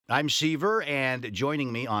I'm Seaver, and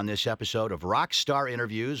joining me on this episode of Rockstar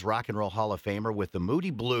Interviews, Rock and Roll Hall of Famer with the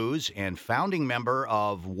Moody Blues and founding member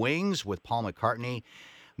of Wings with Paul McCartney,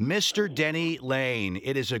 Mr. Denny Laine.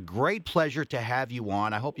 It is a great pleasure to have you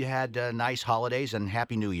on. I hope you had nice holidays and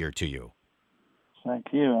Happy New Year to you. Thank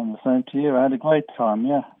you, and the same to you. I had a great time,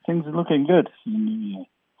 yeah. Things are looking good for the new year.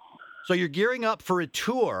 So you're gearing up for a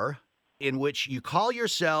tour in which you call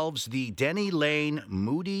yourselves the Denny Laine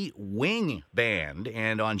Moody Wing Band.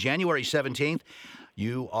 And on January 17th,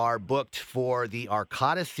 you are booked for the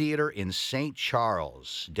Arcada Theater in St.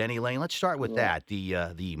 Charles. Denny Laine, let's start with that,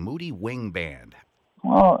 the Moody Wing Band.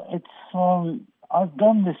 Well, it's I've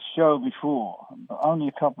done this show before, but only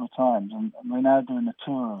a couple of times, and we're now doing a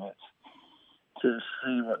tour of it to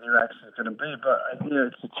see what the reaction is going to be. But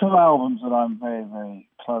it's the two albums that I'm very, very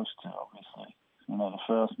close to, obviously. The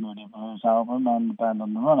first Moody Blues album and the Band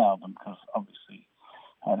on the Run album, because obviously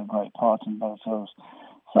I had a great part in both those.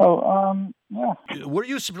 So, yeah.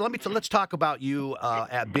 Let's talk about you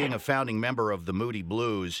at being a founding member of the Moody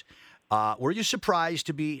Blues. Were you surprised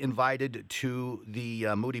to be invited to the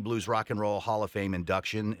Moody Blues Rock and Roll Hall of Fame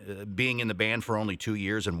induction, being in the band for only 2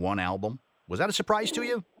 years and one album? Was that a surprise to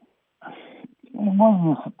you? It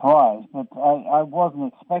wasn't a surprise, but I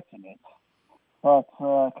wasn't expecting it. But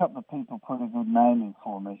a couple of people put a good name in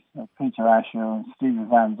for me. Peter Asher and Stevie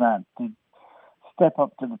Van Zandt did step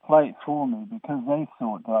up to the plate for me because they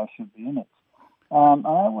thought that I should be in it. And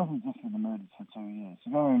I wasn't just with the Moody's for 2 years.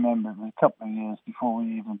 You've got to remember it was a couple of years before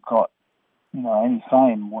we even got, any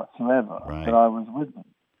fame whatsoever that I was with them.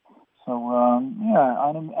 So, and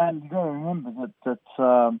you've got to remember that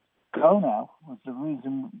Go Now was the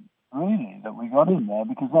reason really that we got in there,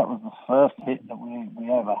 because that was the first hit that we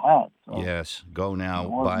ever had. So yes, Go Now. It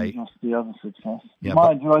wasn't just the other success. Yeah,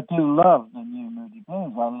 Mind you, I do love the new Moody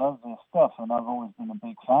Blues. I love their stuff, and I've always been a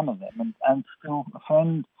big fan of them, and still a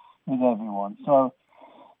friend with everyone. So,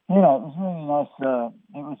 it was really nice.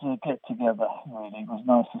 It was a get-together, really. It was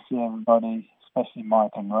nice to see everybody, especially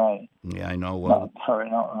Mike and Ray. Yeah, I know. Not Ray.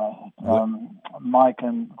 Mike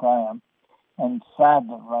and Graham. And sad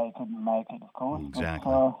that Ray couldn't make it, of course.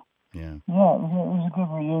 Exactly. But, yeah, it was a good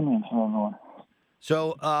reunion for everyone.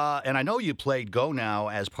 So, and I know you played Go Now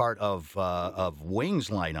as part of Wings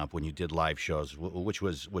lineup when you did live shows, which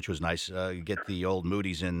was nice. Get the old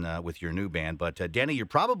Moody's in with your new band. But Denny, you're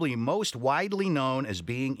probably most widely known as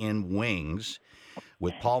being in Wings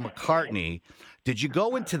with Paul McCartney. Did you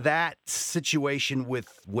go into that situation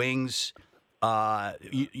with Wings?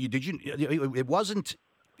 It wasn't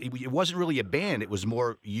really a band. It was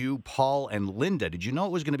more you, Paul, and Linda. Did you know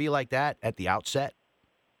it was going to be like that at the outset?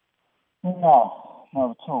 No,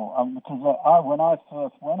 not at all. Because when I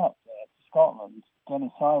first went up there to Scotland,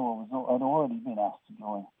 Dennis Sywell had already been asked to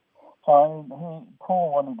join. So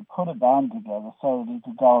Paul wanted to put a band together so that he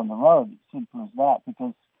could go on the road. It's simple as that,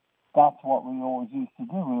 because that's what we always used to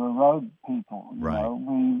do. We were road people. Right.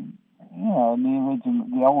 In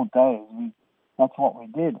the old days, that's what we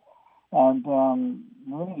did. And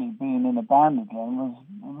really being in a band again was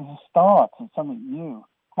a start. It's something new.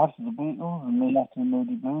 After the Beatles and me after the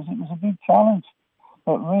Moody Blues, it was a big challenge.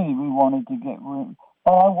 But really, we wanted to get rid.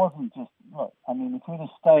 But I wasn't just, if we'd have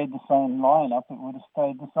stayed the same lineup, it would have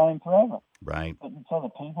stayed the same forever. Right. But it's other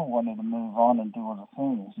people wanted to move on and do other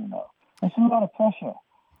things, It's a lot of pressure.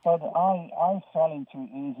 But I fell into it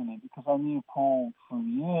easily because I knew Paul for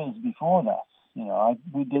years before that. The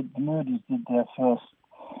Moody's did their first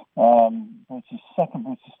second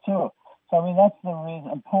British tour. So, that's the reason.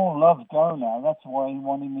 And Paul loves Go Now. That's why he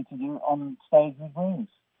wanted me to do it on stage with Wings.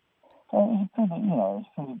 So it was a pretty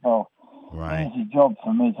easy job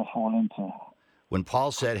for me to fall into. When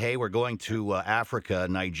Paul said, hey, we're going to Africa,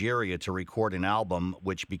 Nigeria, to record an album,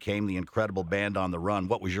 which became the incredible Band on the Run,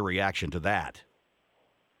 what was your reaction to that?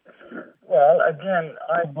 Well, again,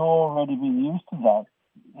 I'd already been used to that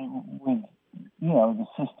with, the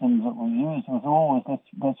systems that we used was always,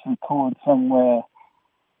 let's record somewhere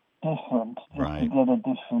different, just to get a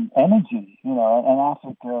different energy, and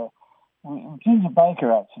Africa, Ginger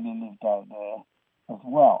Baker actually lived out there as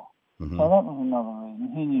well. Mm-hmm. So that was another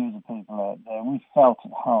reason. He knew the people out there. We felt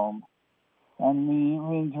at home, and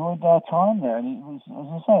we enjoyed our time there. And it was, as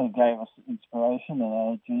I say, it gave us inspiration and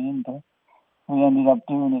energy, and we ended up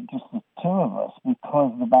doing it just the two of us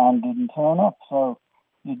because the band didn't turn up. So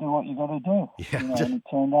you do what you got to do, and it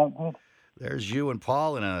turned out good. There's you and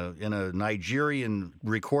Paul in a Nigerian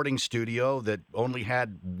recording studio that only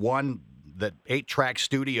had that 8-track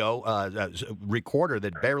studio recorder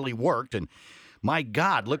that barely worked, and my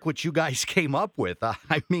God, look what you guys came up with.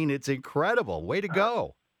 I mean, it's incredible. Way to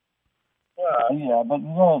go. Well, yeah, but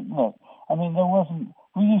look, there wasn't.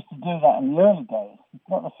 We used to do that in the early days. It's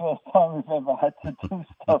not the first time we've ever had to do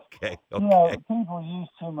stuff. Okay. You know, people use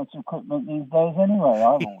too much equipment these days anyway,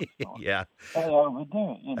 I've always thought. Yeah. They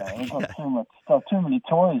overdo it, you know. They've got too much stuff, too many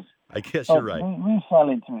toys. I guess But you're right. we fell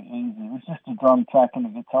into it easy. It was just a drum track and a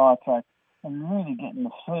guitar track, and really getting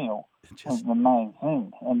the feel was the main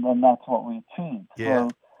thing. And then that's what we achieved. Yeah.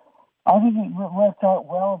 So I think it worked out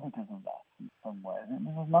well because of that in some ways. It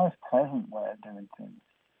was a nice, pleasant way of doing things.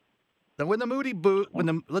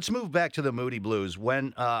 Now, let's move back to the Moody Blues.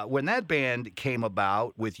 When that band came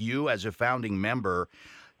about with you as a founding member,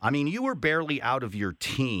 I mean, you were barely out of your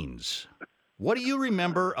teens. What do you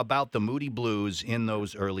remember about the Moody Blues in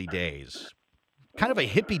those early days? Kind of a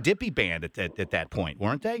hippy-dippy band at that point,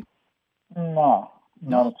 weren't they? No,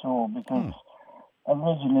 not at all, because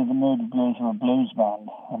originally the Moody Blues were a blues band,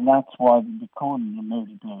 and that's why we called them the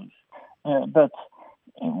Moody Blues. But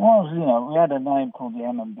it was, you know, we had a name called the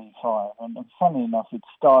M&B5, and funny enough, it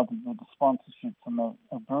started with a sponsorship from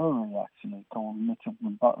a brewery, actually, called Mitchell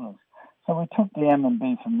and Butlers. So we took the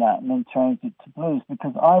M&B from that and then changed it to blues,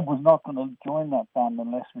 because I was not going to join that band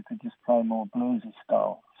unless we could just play more bluesy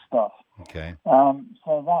style stuff. Okay. So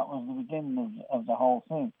that was the beginning of the whole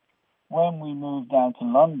thing. When we moved down to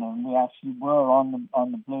London, we actually were on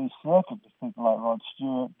the blues circuit with people like Rod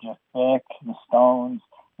Stewart, Jeff Beck, the Stones.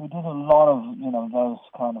 We did a lot of, you know, those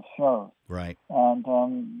kind of shows. Right. And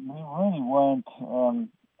we really weren't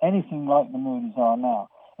anything like the Moody's are now,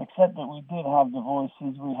 except that we did have the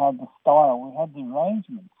voices, we had the style, we had the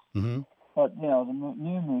arrangements. Mm-hmm. But, you know, the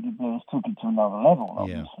new Moody Blues took it to another level,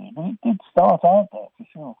 obviously. Yeah. But it did start out there, for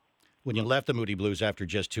sure. When you left the Moody Blues after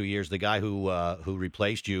just 2 years, the guy who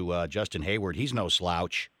replaced you, Justin Hayward, he's no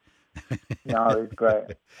slouch. No, he's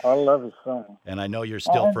great. I love his song. And I know you're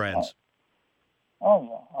still friends. Oh,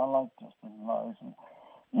 yeah, I like Justin Rose.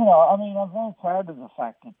 You know, I mean, I'm very proud of the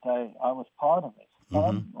fact that I was part of it. But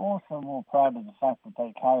I'm also more proud of the fact that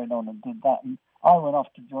they carried on and did that. And I went off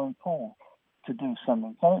to join Paul to do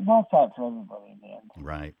something. So it worked out for everybody in the end.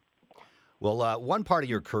 Right. Well, one part of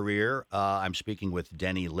your career, I'm speaking with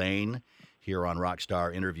Denny Laine here on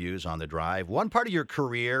Rockstar Interviews on the Drive. One part of your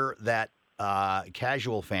career that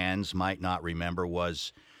casual fans might not remember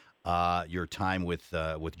was your time with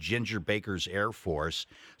Ginger Baker's Air Force.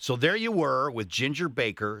 So there you were with Ginger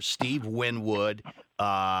Baker, Steve Winwood,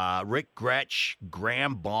 Rick Gretsch,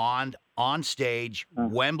 Graham Bond on stage,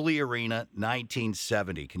 Wembley Arena,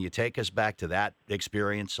 1970. Can you take us back to that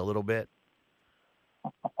experience a little bit?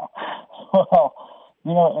 Well,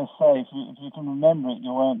 you know what they say, if you can remember it,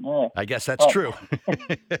 you weren't there. I guess that's true.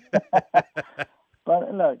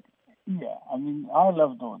 But look, yeah, I mean, I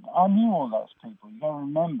loved all that. I knew all those people. You got to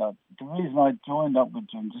remember, the reason I joined up with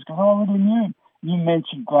Ginger is because I already knew him. You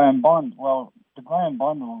mentioned Graham Bond. Well, the Graham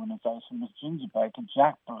Bond organisation was Ginger Baker,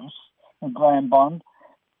 Jack Bruce, and Graham Bond.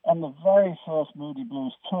 And the very first Moody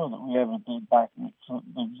Blues tour that we ever did back with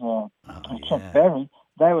Chuck Berry,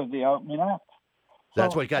 they were the opening act.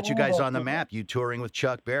 That's what got you guys on the map, you touring with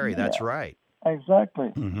Chuck Berry. Yeah, that's right. Exactly.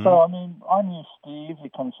 Mm-hmm. So, I mean, I knew Steve. He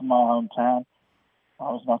comes from my hometown. I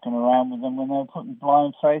was knocking around with them when they were putting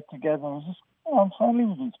Blind Faith together. I was just, I'm friendly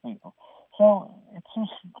with these people. So it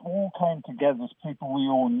just all came together as people we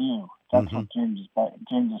all knew. That's what Ginger's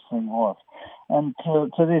thing was. And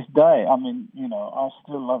to this day, I mean, you know, I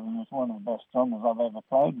still love him as one of the best drummers I've ever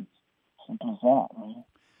played with. Simple as that, really.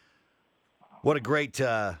 What a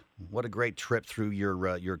great trip through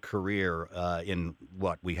your career. In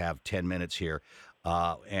what we have 10 minutes here,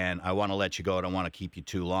 and I want to let you go. I don't want to keep you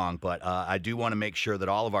too long, but I do want to make sure that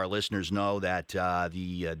all of our listeners know that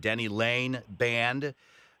the Denny Laine Band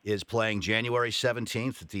is playing January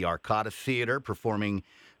 17th at the Arcada Theater, performing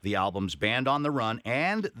the albums Band on the Run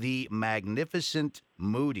and the magnificent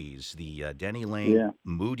Moody's, the Denny Laine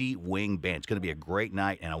Moody Wing Band. It's going to be a great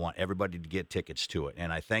night, and I want everybody to get tickets to it.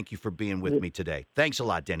 And I thank you for being with me today. Thanks a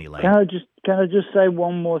lot, Denny Laine. Can I just say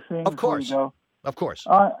one more thing? Of course. Of course.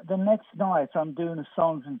 The next night, I'm doing a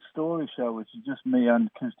Songs and Story show, which is just me on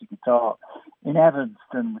acoustic guitar, in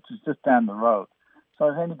Evanston, which is just down the road. So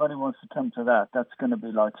if anybody wants to come to that, that's going to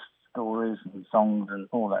be like stories and songs and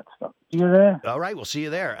all that stuff. See you there? All right, we'll see you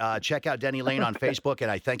there. Check out Denny Laine on Facebook, and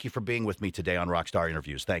I thank you for being with me today on Rockstar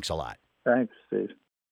Interviews. Thanks a lot. Thanks, Steve.